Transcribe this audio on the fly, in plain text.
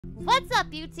What's up,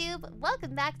 YouTube?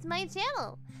 Welcome back to my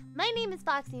channel. My name is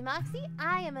FoxyMoxAE.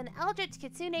 I am an Eldritch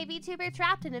Kitsune Vtuber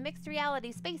trapped in a mixed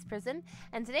reality space prison,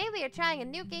 and today we are trying a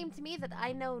new game to me that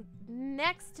I know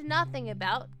next to nothing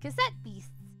about, Cassette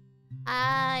Beasts.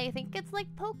 I think it's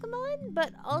like Pokemon,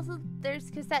 but also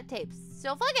there's cassette tapes,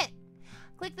 so fuck it!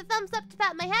 Click the thumbs up to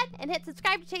pat my head, and hit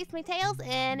subscribe to chase my tails,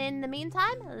 and in the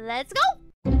meantime, let's go!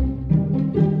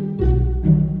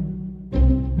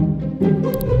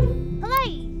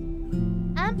 Play!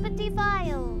 Empty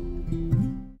file.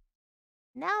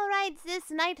 Now rides this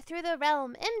knight through the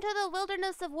realm, into the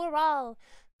wilderness of Wural.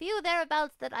 Few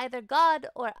thereabouts that either god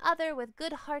or other with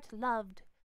good heart loved.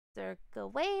 Sir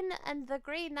Gawain and the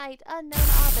Grey Knight, unknown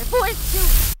author.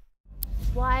 Force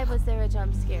 2! Why was there a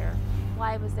jump scare?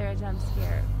 Why was there a jump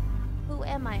scare? Who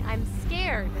am I? I'm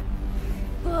scared.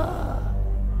 Ugh.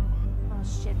 Oh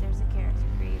shit, there's a character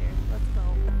creator. Let's go.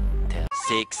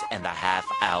 6.5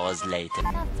 hours later.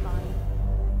 That's fine.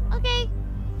 Okay,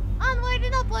 onward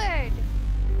and upward.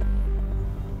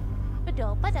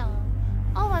 Ba-da.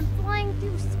 Oh, I'm flying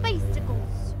through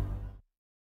spacicles.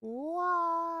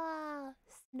 Wow.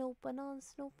 Snooping on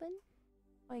snooping?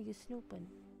 Why are you snooping?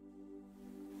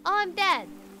 Oh, I'm dead.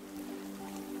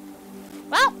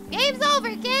 Well, game's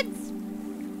over, kids.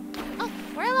 Oh,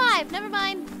 we're alive. Never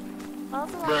mind.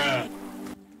 Also alive.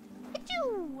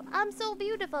 Achoo! I'm so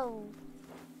beautiful.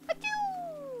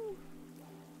 Achoo!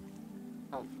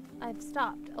 Oh, I've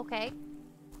stopped. Okay.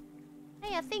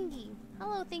 Hey, a thingy.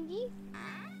 Hello, thingy.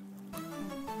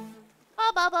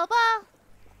 Ba.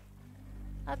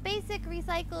 A basic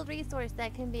recycled resource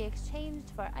that can be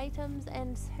exchanged for items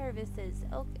and services.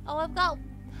 Okay. Oh,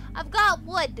 I've got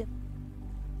wood.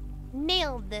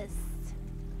 Nailed this.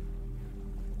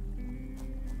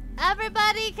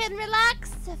 Everybody can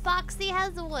relax. Foxy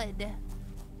has wood.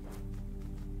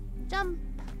 Jump.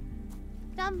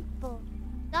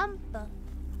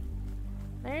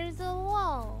 There's a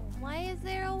wall. Why is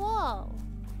there a wall?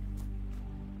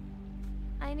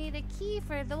 I need a key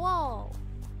for the wall.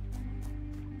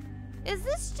 Is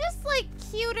this just like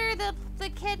cuter, the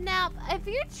kidnap? If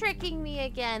you're tricking me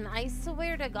again, I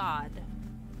swear to God.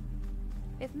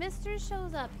 If Mr.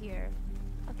 shows up here.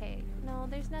 Okay, no,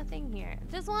 there's nothing here.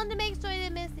 Just wanted to make sure I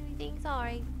didn't miss anything.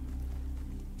 Sorry.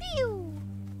 Phew!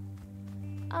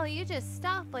 Oh, you just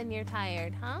stop when you're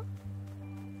tired, huh?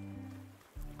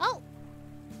 Oh!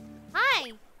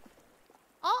 Hi!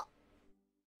 Oh!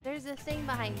 There's a thing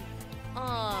behind me.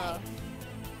 Oh.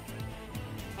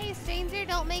 Hey, stranger,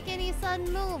 don't make any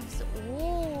sudden moves.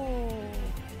 Ooh.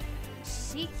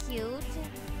 She cute.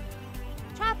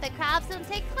 Traffic cops don't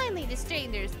take kindly to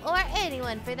strangers, or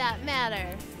anyone for that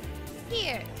matter.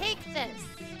 Here, take this.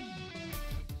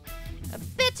 A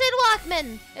bitchin'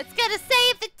 Walkman! It's gonna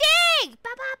save the day!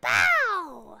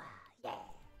 Bow! Yeah.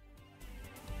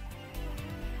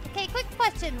 Okay, quick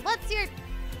question. What's the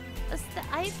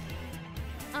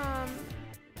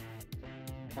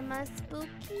am I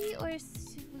spooky or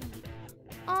sweet?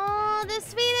 Oh, the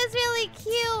sweet is really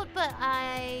cute, but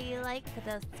I like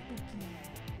the spooky.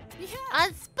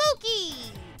 Yeah.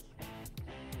 Spooky!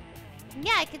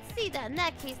 Yeah, I could see that. In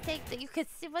that case, take that. You could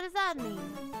see. What does that mean?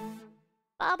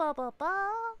 Ba.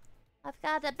 I've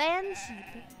got a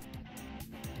banshee.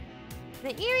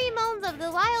 The eerie moans of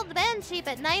the wild banshee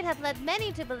at night have led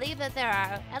many to believe that there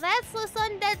are restless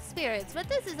undead spirits, but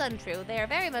this is untrue. They are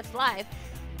very much alive.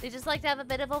 They just like to have a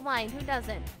bit of a whine. Who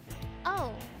doesn't?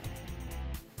 Oh.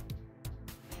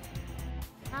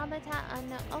 Habitat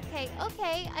unknown. Okay.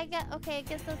 I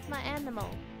guess that's my animal.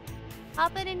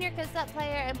 Hop it in your cassette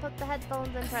player and put the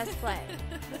headphones and press play.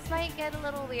 This might get a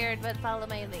little weird, but follow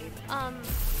my lead.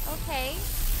 Okay.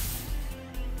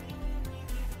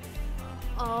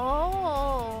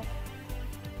 Oh.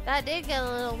 That did get a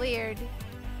little weird.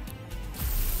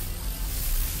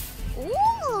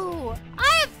 Ooh!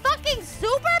 I have fucking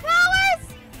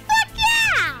superpowers? Fuck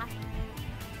yeah!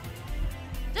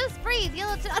 Just breathe. No,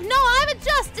 I'm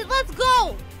adjusted. Let's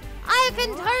go. I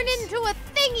can turn into a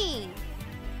thingy.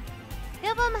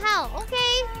 Give him hell.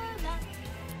 Okay.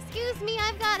 Excuse me.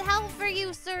 I've got hell for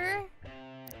you, sir.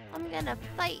 I'm gonna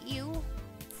fight you.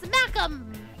 Smack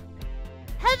him.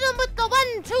 Hit him with the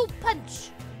 1-2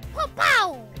 punch.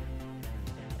 Pow!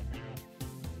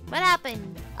 What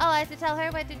happened? Oh, I have to tell her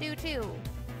what to do too.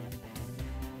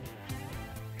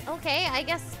 Okay, I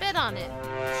guess spit on it.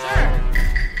 Sure.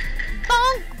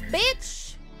 Bonk,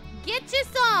 bitch! Get you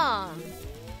some!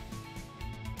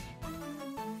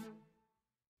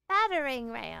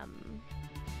 Battering ram.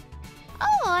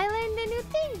 Oh, I learned a new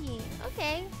thingy.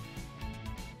 Okay.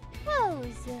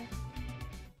 Close.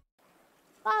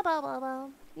 Ba.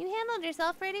 You handled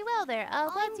yourself pretty well there.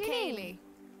 What's your name?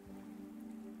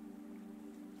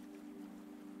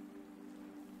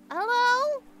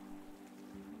 Hello?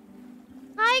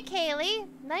 Hi, Kaylee.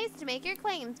 Nice to make your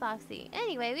acquaintance, Foxy.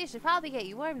 Anyway, we should probably get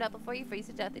you warmed up before you freeze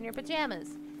to death in your pajamas.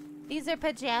 These are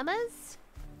pajamas?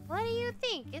 What do you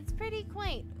think? It's pretty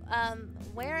quaint.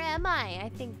 Where am I?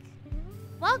 I think...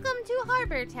 Welcome to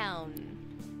Harbor Town.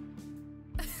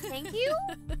 Thank you?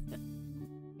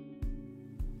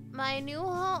 My new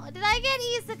home... Did I get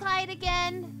Isekai'd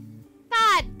again?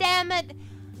 God damn it!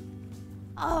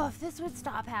 Oh, if this would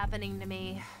stop happening to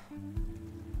me.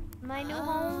 My new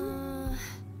home?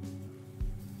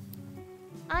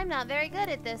 I'm not very good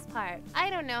at this part. I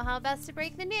don't know how best to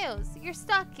break the news. You're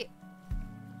stuck.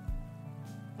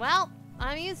 Well,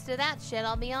 I'm used to that shit,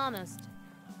 I'll be honest.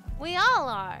 We all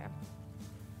are.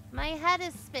 My head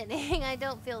is spinning. I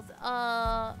don't feel...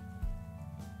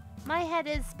 My head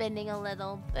is spinning a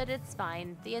little, but it's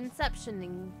fine. The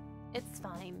inceptioning... It's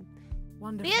fine.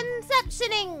 Wonderful. The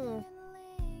inceptioning!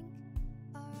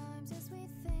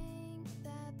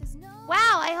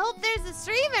 Wow, I hope there's a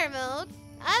streamer mode.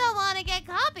 I don't want to get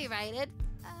copyrighted.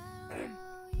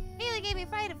 Haley gave me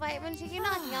fright of fight when she came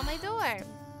knocking on my door.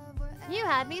 You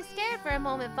had me scared for a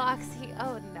moment, Foxy.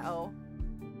 Oh no.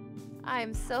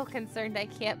 I'm so concerned I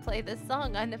can't play this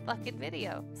song on the fucking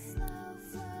video.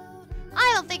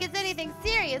 I don't think it's anything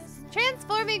serious.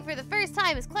 Transforming for the first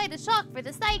time is quite a shock for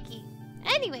the psyche.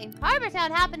 Anyway, Harbor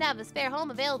Town happened to have a spare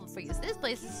home available for you, so this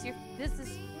place is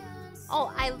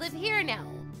Oh, I live here now.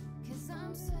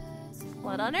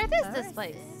 What on earth is this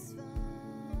place?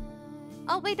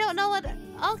 Oh, we don't know what...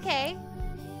 Okay.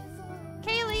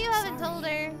 Kaylee, you haven't told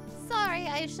her. Sorry,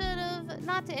 I should have.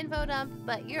 Not to info dump,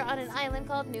 but you're on an island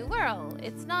called New World.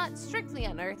 It's not strictly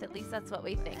on Earth, at least that's what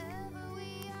we think.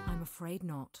 I'm afraid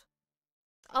not.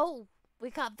 Oh, we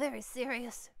got very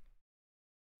serious.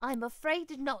 I'm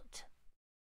afraid not.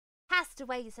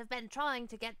 Castaways have been trying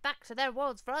to get back to their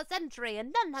worlds for a century,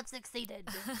 and none have succeeded.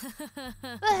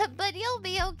 but you'll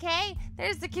be okay.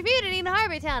 There's the community in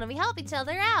Harbor Town, and we help each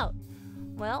other out.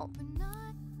 Well,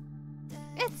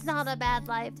 it's not a bad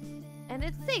life, and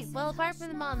it's safe. Well, apart from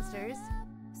the monsters,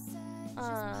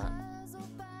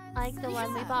 like the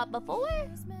one we fought before.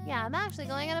 Yeah, I'm actually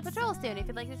going on a patrol soon. If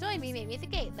you'd like to join me, meet me at the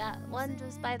gate. That one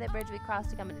just by the bridge we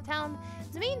crossed to come into town.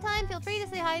 In the meantime, feel free to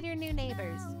say hi to your new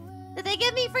neighbors. Did they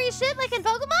give me free shit like in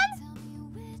Pokemon?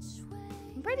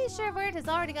 I'm pretty sure word has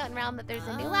already gotten around that there's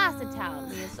a new lass in town.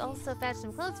 We have also fetched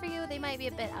some clothes for you. They might be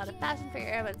a bit out of fashion for your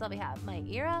era, but it's all we have. My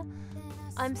era?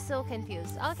 I'm so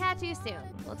confused. I'll catch you soon.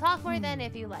 We'll talk more then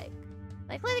if you like.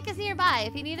 My clinic is nearby.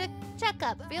 If you need a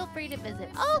checkup, feel free to visit.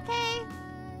 Okay.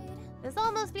 This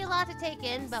all must be a lot to take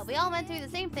in, but we all went through the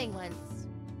same thing once.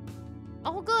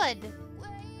 Oh, good.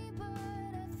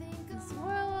 This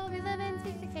world we live in.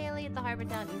 Speak to Kaylee at the Harbor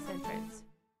Town East entrance.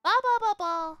 Blah, blah, blah,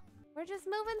 blah. We're just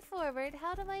moving forward.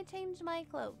 How do I change my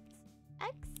clothes?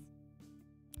 X?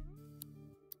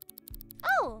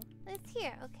 Oh, it's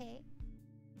here. Okay.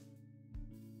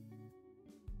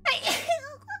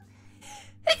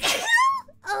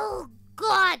 Oh,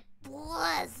 God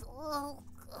bless. Oh,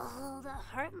 that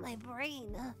hurt my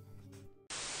brain.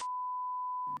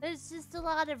 There's just a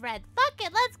lot of red. Fuck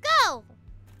it, let's go!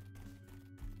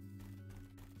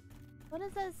 What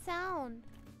is that sound?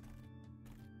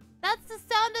 That's the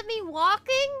sound of me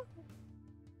walking?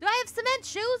 Do I have cement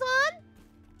shoes on?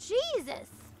 Jesus.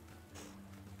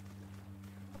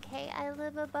 Okay, I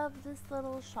live above this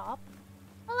little shop.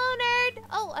 Hello, nerd.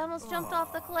 Oh, I almost jumped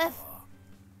off the cliff.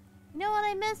 You know what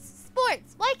I miss?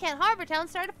 Sports. Why can't Harbor Town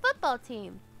start a football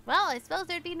team? Well, I suppose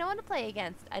there'd be no one to play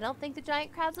against. I don't think the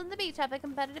giant crabs on the beach have a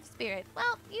competitive spirit.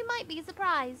 Well, you might be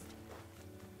surprised.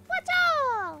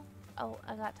 Whatcha? Oh,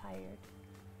 I got tired.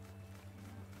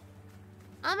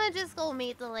 I'm gonna just go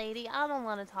meet the lady. I don't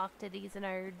want to talk to these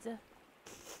nerds.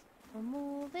 We're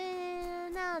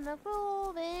moving and a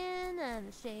grooving and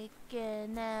a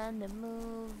shaking and a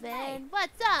moving. Hey.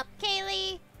 What's up,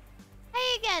 Kaylee?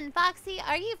 Hey again, Foxy.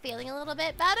 Are you feeling a little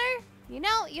bit better? You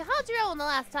know, you held your own the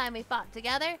last time we fought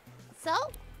together. So,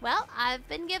 well, I've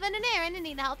been given an errand and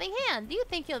need a helping hand. Do you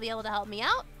think you'll be able to help me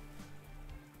out?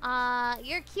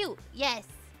 You're cute. Yes.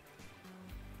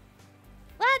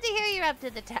 Glad to hear you're up to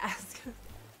the task.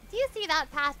 Do you see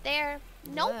that path there?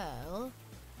 Nope. Well.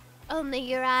 Only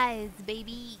your eyes,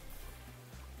 baby.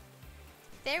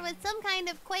 There was some kind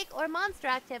of quake or monster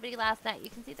activity last night. You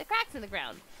can see the cracks in the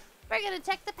ground. We're gonna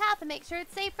check the path and make sure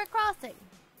it's safe for crossing.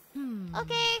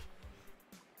 Okay.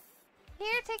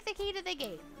 Here, take the key to the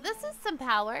gate. This is some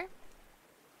power.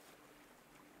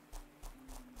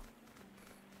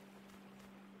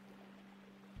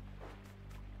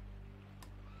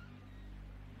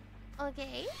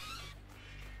 Okay.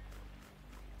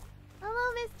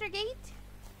 Hello, Mr. Gate.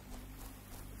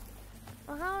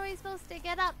 Well, how are we supposed to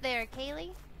get up there,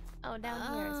 Kaylee? Oh, down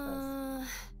here, I suppose.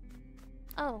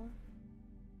 Oh.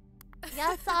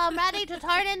 Yes, I'm ready to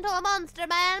turn into a monster,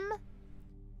 ma'am.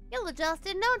 You'll adjust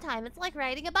in no time. It's like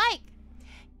riding a bike.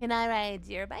 Can I ride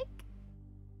your bike?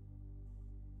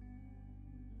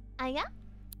 Yeah?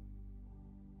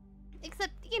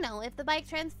 Except, you know, if the bike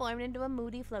transformed into a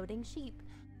moody floating sheep.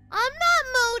 I'm not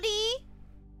moody!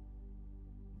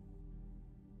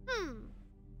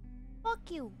 Fuck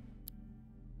you.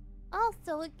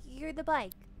 Also, you're the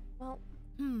bike. Well,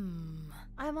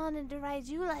 I wanted to ride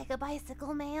you like a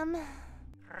bicycle, ma'am.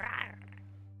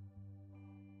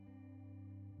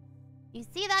 You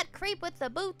see that creep with the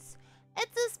boots?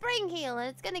 It's a spring heel, and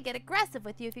it's gonna get aggressive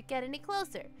with you if you get any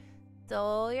closer.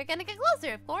 So you're gonna get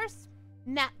closer, of course.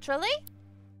 Naturally.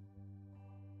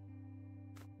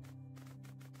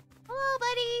 Hello,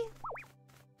 buddy.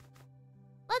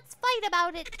 Let's fight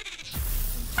about it.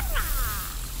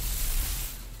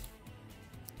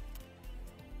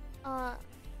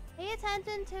 Pay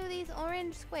attention to these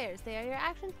orange squares. They are your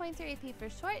action points or AP for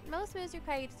short. Most moves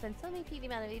require you to spend so many the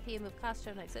amount of AP and move cost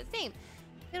shown next to the same.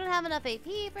 If you don't have enough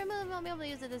AP for a move, you won't be able to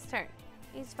use it this turn.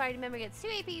 Each party member gets 2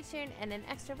 AP each turn and an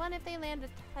extra 1 if they land a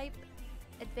type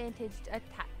advantaged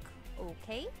attack.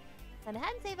 Okay. Then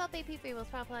ahead and save up AP for your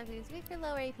most powerful activities weak for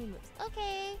lower AP moves.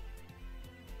 Okay.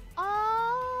 Oh,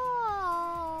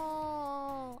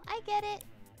 I get it.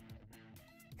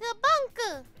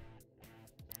 Kabunka!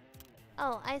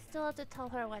 Oh, I still have to tell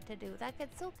her what to do. That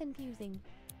gets so confusing.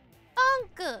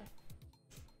 Bonka!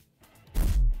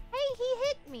 Hey, he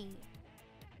hit me.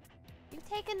 You've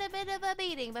taken a bit of a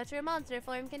beating, but your monster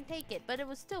form can take it, but it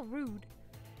was still rude.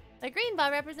 The green bar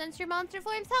represents your monster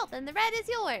form's health, and the red is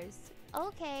yours.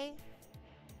 Okay.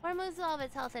 Or moves all of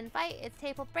its health in fight. Its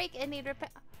tape will break and need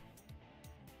repair.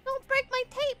 Don't break my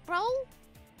tape, bro!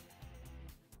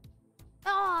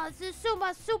 Oh, this is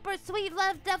super sweet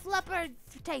Def Leopard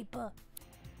tape.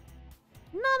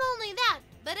 Not only that,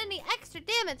 but any extra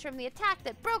damage from the attack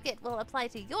that broke it will apply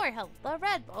to your health. The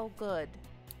red. Oh, good.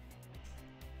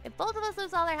 If both of us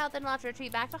lose all our health, then we'll have to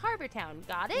retreat back to Harbor Town.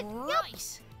 Got it?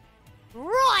 Right.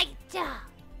 Yep. Right.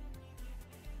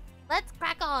 Let's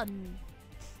crack on.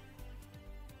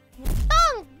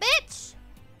 Thunk, bitch!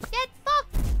 Get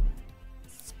fucked!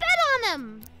 Spit on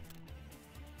him!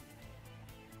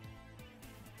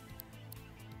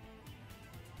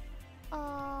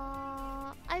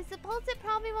 I suppose it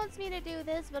probably wants me to do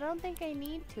this, but I don't think I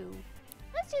need to.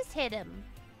 Let's just hit him.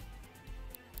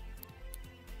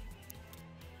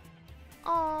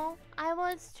 Oh, I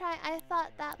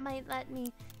thought that might let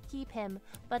me keep him,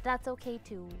 but that's okay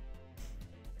too.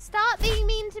 Stop being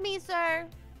mean to me, sir.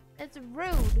 It's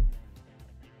rude.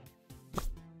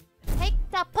 Take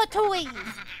the patooey.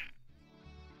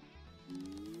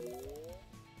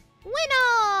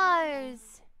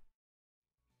 Winners!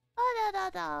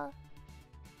 Da-da-da-da.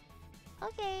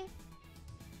 Okay.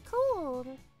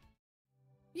 Cool.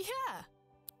 Yeah.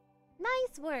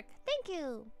 Nice work. Thank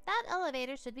you. That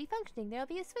elevator should be functioning. There'll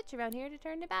be a switch around here to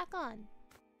turn it back on.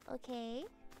 Okay.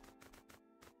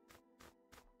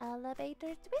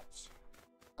 Elevator switch.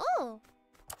 Oh.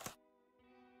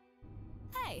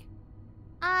 Hey.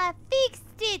 I fixed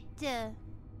it.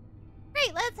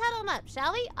 Great, let's head on up,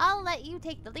 shall we? I'll let you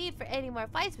take the lead for any more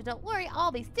fights, but don't worry,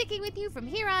 I'll be sticking with you from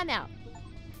here on out.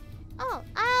 Oh,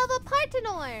 I have a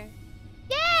partner.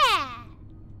 Yeah!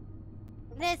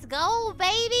 Let's go,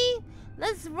 baby.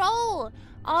 Let's roll.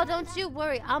 Oh, don't you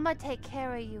worry. I'ma take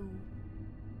care of you.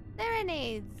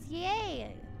 Serenades.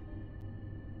 Yay.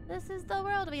 This is the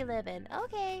world we live in.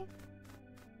 Okay.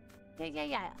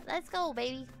 Yeah. Let's go,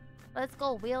 baby. Let's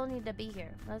go. We don't need to be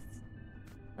here.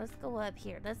 Let's go up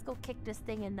here. Let's go kick this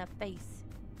thing in the face.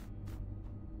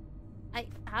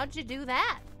 How'd you do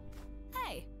that?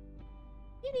 Hey.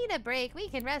 You need a break. We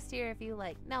can rest here if you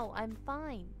like. No, I'm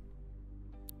fine.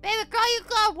 Baby girl, you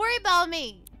gotta worry about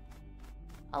me.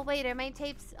 Oh, wait, my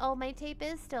tape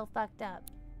is still fucked up.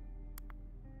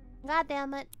 God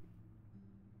damn it.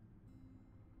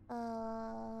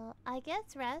 I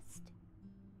guess rest.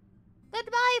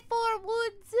 Goodbye, Four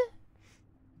Woods.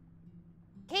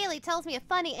 Kaylee tells me a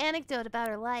funny anecdote about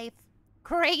her life.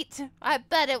 Great. I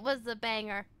bet it was a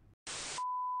banger.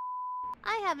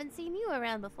 I haven't seen you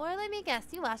around before. Let me guess,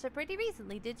 you watched it pretty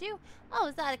recently, did you? Oh,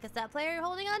 is that a cassette player you're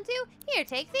holding on to? Here,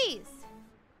 take these.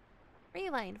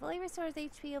 Rewind. Fully restores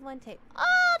HP of 1 tape.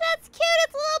 Oh, that's cute.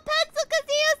 It's a little pencil because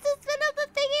he used to spin up the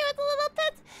thingy with a little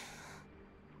pencil.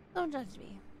 Don't judge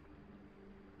me.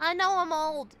 I know I'm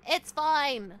old. It's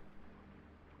fine.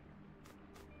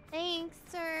 Thanks,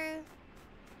 sir.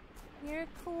 You're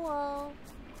cool.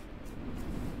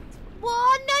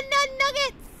 Whoa, no,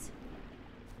 nuggets!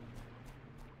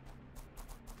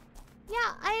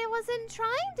 wasn't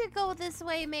trying to go this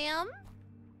way, ma'am.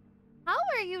 How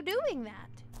are you doing that?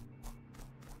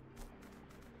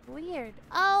 Weird.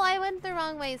 Oh, I went the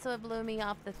wrong way, so it blew me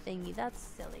off the thingy. That's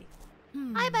silly.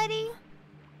 Hi, buddy.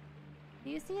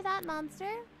 Do you see that monster?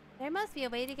 There must be a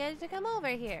way to get it to come over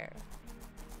here.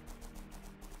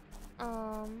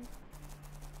 Oh,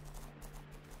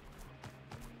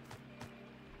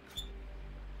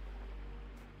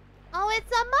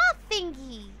 it's a moth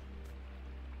thingy.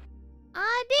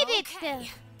 I did it.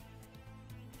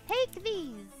 Take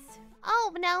these.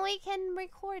 Oh, now we can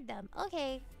record them.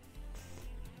 Okay.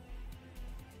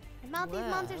 Mount these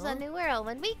monsters on New World.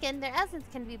 When weakened, their essence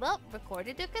can be, well,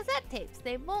 recorded to cassette tapes.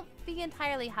 They won't be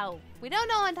entirely how... We don't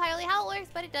know entirely how it works,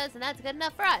 but it does, and that's good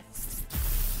enough for us.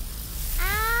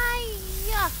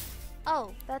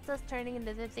 Oh, that's us turning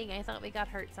into the thing. I thought we got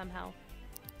hurt somehow.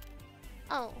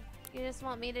 Oh, you just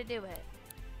want me to do it.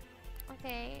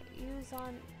 Okay, use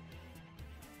on...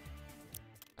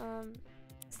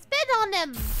 Spit on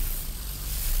him!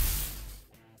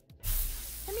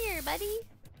 Come here, buddy.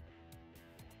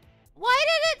 Why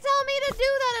did it tell me to do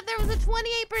that if there was a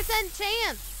 28%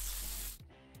 chance?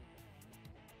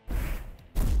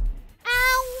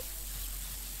 Ow!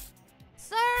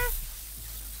 Sir?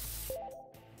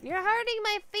 You're hurting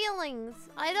my feelings.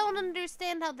 I don't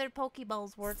understand how their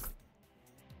Pokeballs work.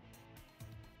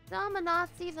 Some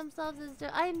see themselves as...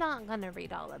 I'm not gonna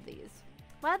read all of these.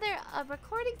 Whether a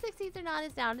recording succeeds or not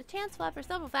is down to chance, swap, or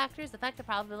several factors affect the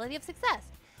probability of success.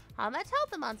 How much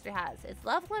health the monster has, its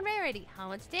level and rarity, how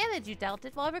much damage you dealt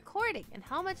it while recording, and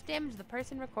how much damage the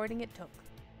person recording it took.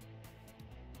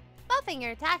 Buffing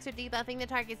your attacks or debuffing the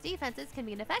target's defenses can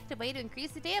be an effective way to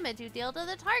increase the damage you deal to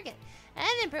the target,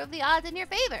 and improve the odds in your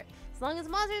favor. As long as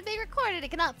the monster is being recorded,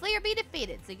 it cannot flee or be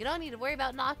defeated, so you don't need to worry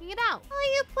about knocking it out.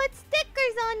 Oh, you put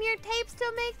stickers on your tapes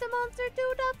to make the monster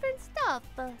do different stuff.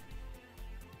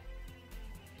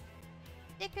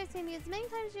 Stickers can be used as many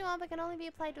times as you want, but can only be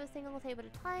applied to a single tape at a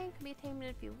time. Can be attained in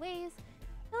a few ways.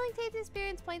 Filling tapes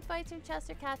experience points, bites, or chests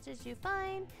or catches you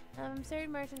find.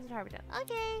 Certain merchants in Harbortown.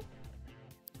 Okay.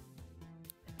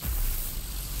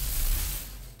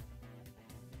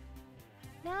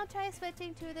 Now try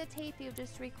switching to the tape you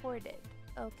just recorded.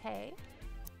 Okay.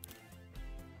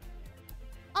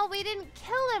 Oh, we didn't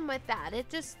kill him with that. It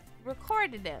just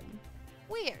recorded him.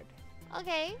 Weird.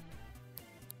 Okay.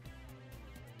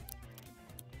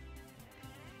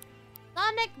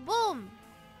 Sonic Boom!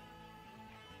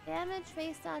 Damage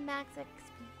based on max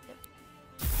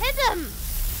XP. Hit him!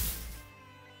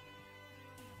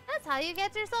 That's how you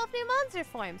get yourself new monster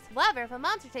forms. However, if a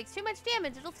monster takes too much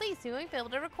damage, it'll flee, so you won't be able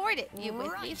to record it. You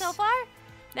with me so far?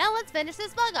 Now let's finish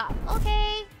this bug off.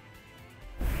 Okay.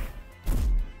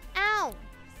 Ow!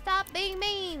 Stop being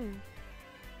mean.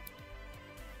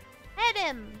 Hit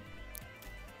him.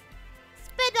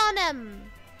 Spit on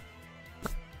him.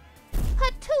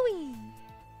 Patooey!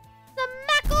 The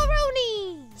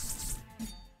macaroni!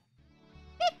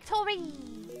 Victory!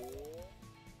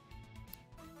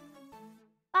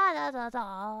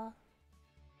 Ba-da-da-da.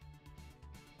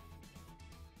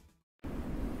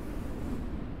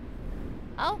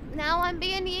 Oh, now I'm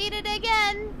being yeeted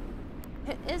again.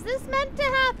 Is this meant to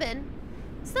happen?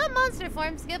 Some monster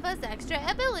forms give us extra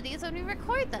abilities when we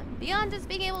record them, beyond just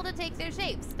being able to take their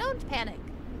shapes. Don't panic.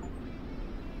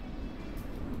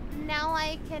 Now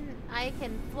I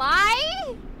can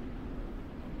fly?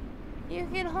 You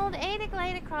can hold A to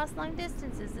glide across long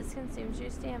distances. This consumes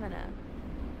your stamina.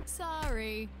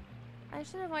 Sorry. I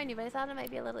should have warned you, but I thought it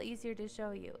might be a little easier to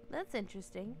show you. That's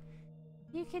interesting.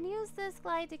 You can use this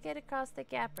glide to get across the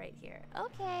gap right here.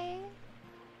 Okay.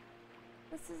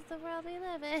 This is the world we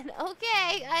live in.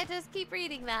 Okay, I just keep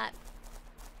reading that.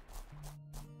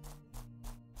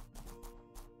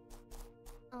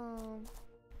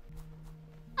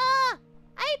 Ah!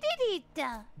 I did it!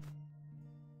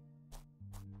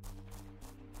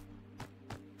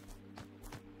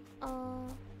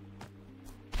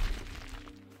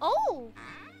 Oh!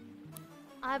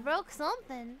 I broke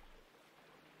something.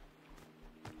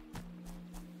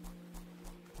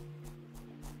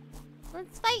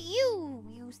 Let's fight you,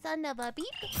 you son of a beep.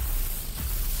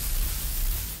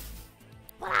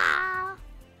 Blah!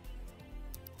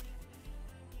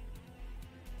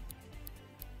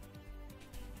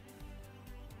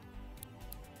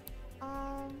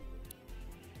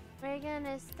 We're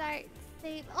gonna start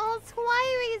save. Oh,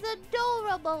 Squirey's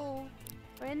adorable.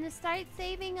 We're gonna start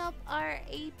saving up our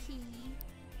AP,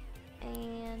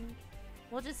 and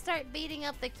we'll just start beating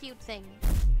up the cute thing.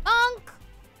 Bonk!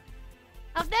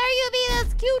 How dare you be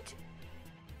this cute?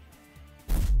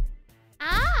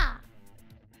 Ah!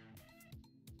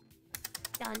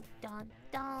 Dun dun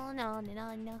dun dun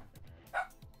dun dun.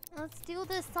 Let's do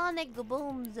the sonic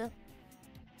booms.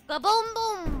 Kaboom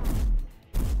boom!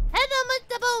 Hit him with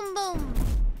the boom boom!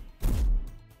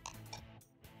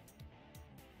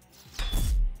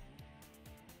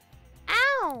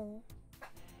 Ow!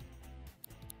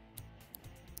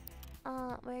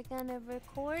 We're gonna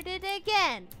record it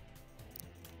again.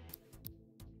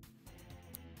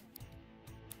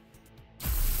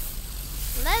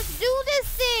 Let's do this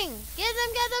thing! Get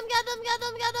him, get him, get him, get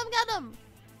him, get him, get him!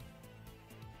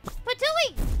 Patooey!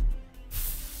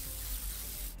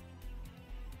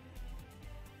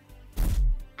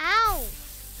 Ow!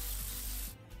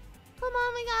 Come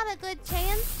on, we got a good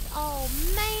chance. Oh,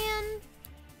 man.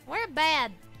 We're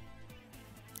bad.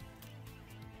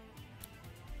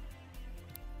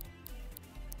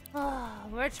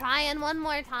 We're trying one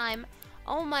more time.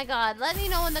 Oh my god, let me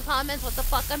know in the comments what the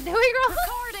fuck I'm doing wrong.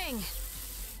 Recording!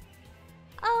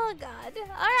 Oh god.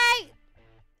 Alright.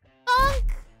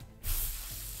 Bonk!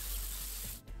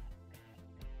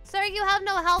 Sir, you have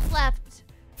no health left.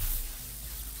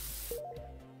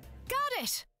 Got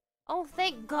it! Oh,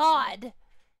 thank god.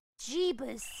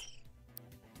 Jeebus.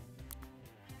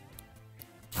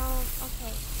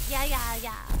 Okay. Yeah.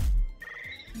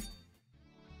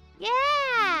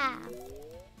 Yeah!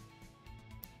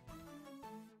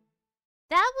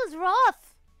 That was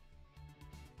rough.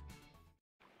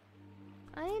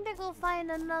 I need to go find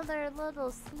another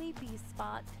little sleepy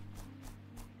spot.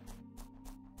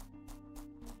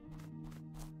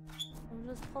 I'll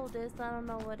just pull this. I don't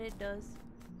know what it does.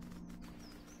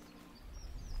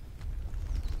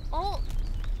 Oh!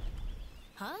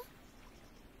 Huh?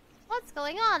 What's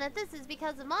going on? If this is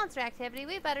because of monster activity,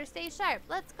 we better stay sharp.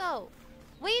 Let's go.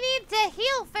 We need to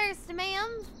heal first,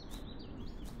 ma'am.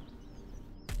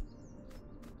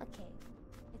 Okay.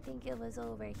 I think it was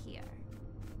over here.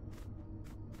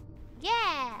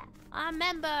 Yeah! I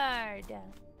remembered.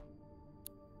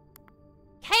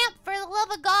 Camp, for the love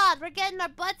of God! We're getting our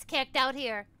butts kicked out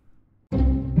here.